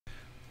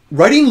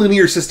writing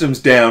linear systems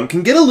down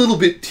can get a little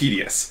bit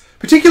tedious,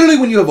 particularly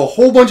when you have a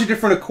whole bunch of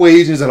different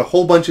equations and a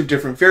whole bunch of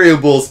different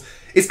variables.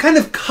 It's kind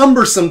of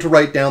cumbersome to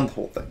write down the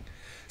whole thing.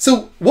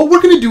 So what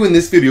we're going to do in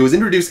this video is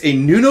introduce a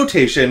new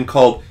notation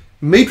called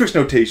matrix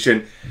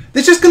notation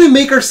that's just going to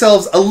make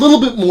ourselves a little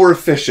bit more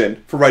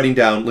efficient for writing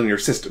down linear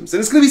systems.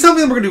 And it's going to be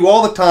something that we're going to do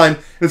all the time,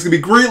 and it's going to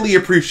be greatly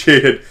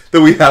appreciated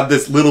that we have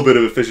this little bit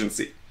of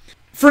efficiency.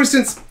 For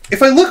instance,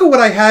 if I look at what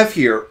I have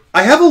here,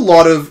 I have a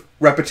lot of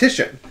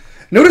repetition.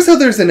 Notice how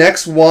there's an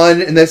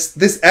x1, and this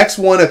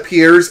x1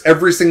 appears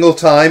every single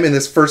time in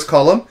this first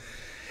column.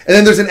 And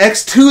then there's an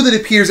x2 that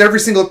appears every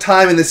single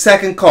time in the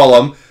second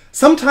column.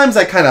 Sometimes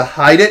I kind of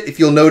hide it. If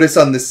you'll notice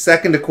on the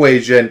second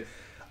equation,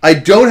 I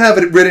don't have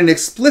it written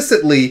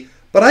explicitly,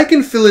 but I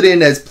can fill it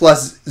in as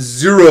plus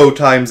 0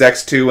 times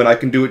x2, and I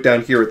can do it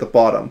down here at the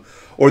bottom.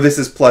 Or this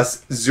is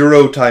plus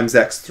 0 times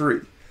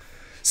x3.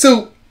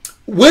 So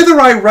whether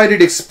I write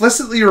it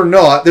explicitly or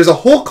not, there's a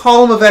whole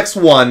column of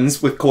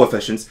x1s with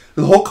coefficients,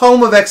 there's a whole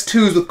column of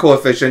x2s with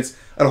coefficients,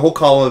 and a whole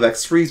column of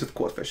x3s with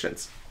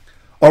coefficients.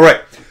 All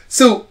right,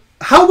 so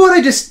how about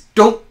I just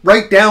don't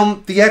write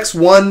down the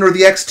x1 or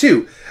the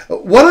x2?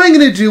 What I'm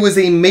going to do is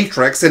a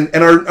matrix, and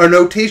our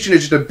notation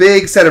is just a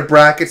big set of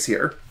brackets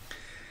here.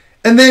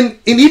 And then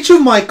in each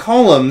of my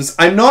columns,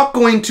 I'm not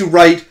going to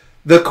write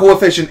the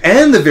coefficient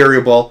and the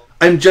variable,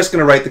 I'm just going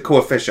to write the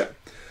coefficient.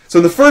 So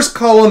in the first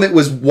column, it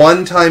was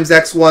 1 times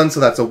x1, so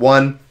that's a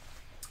 1.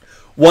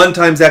 1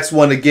 times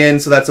x1 again,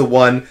 so that's a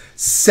 1.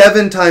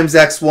 7 times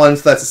x1,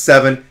 so that's a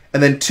 7.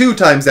 And then 2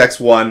 times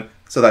x1,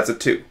 so that's a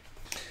 2.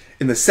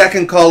 In the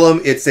second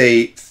column, it's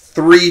a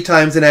 3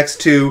 times an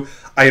x2.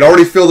 I had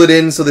already filled it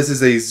in, so this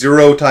is a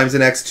 0 times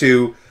an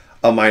x2,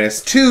 a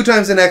minus 2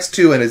 times an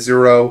x2, and a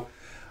 0,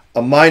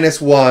 a minus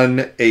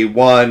 1,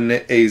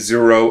 a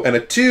 0, and a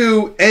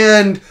 2,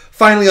 and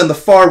finally on the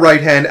far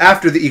right hand,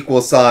 after the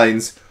equal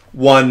signs,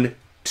 1,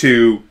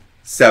 2,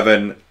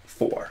 7,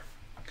 4.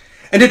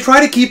 And to try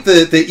to keep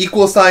the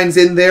equal signs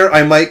in there,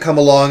 I might come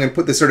along and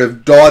put this sort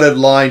of dotted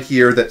line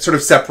here that sort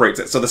of separates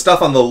it. So the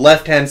stuff on the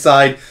left-hand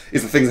side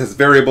is the things that has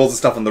variables, the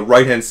stuff on the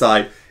right-hand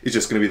side is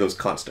just going to be those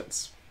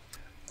constants.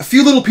 A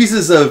few little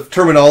pieces of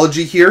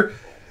terminology here.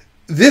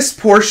 This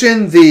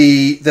portion,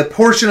 the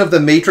portion of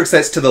the matrix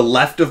that's to the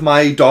left of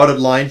my dotted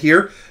line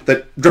here,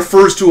 that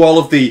refers to all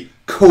of the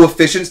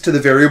coefficients to the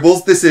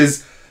variables, this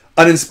is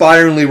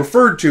uninspiringly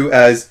referred to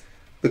as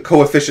the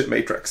coefficient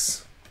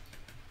matrix.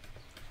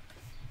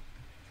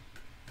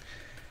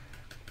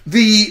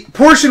 The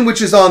portion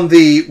which is on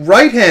the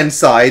right-hand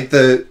side,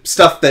 the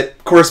stuff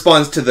that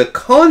corresponds to the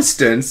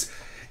constants,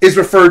 is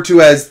referred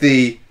to as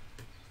the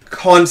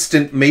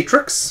constant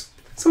matrix.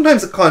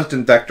 Sometimes a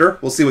constant vector.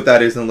 We'll see what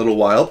that is in a little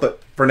while,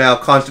 but for now,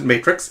 constant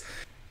matrix.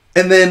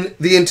 And then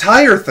the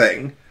entire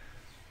thing,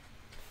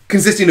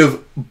 consisting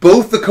of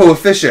both the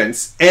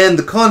coefficients and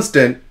the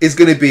constant, is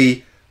going to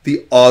be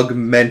the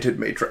augmented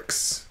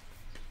matrix.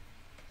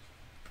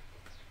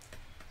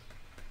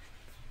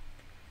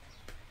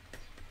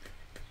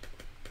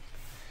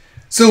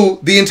 So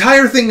the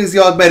entire thing is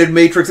the augmented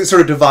matrix. It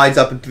sort of divides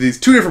up into these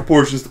two different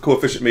portions, the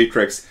coefficient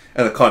matrix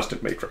and the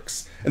constant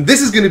matrix. And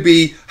this is going to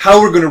be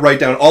how we're going to write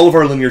down all of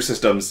our linear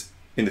systems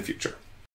in the future.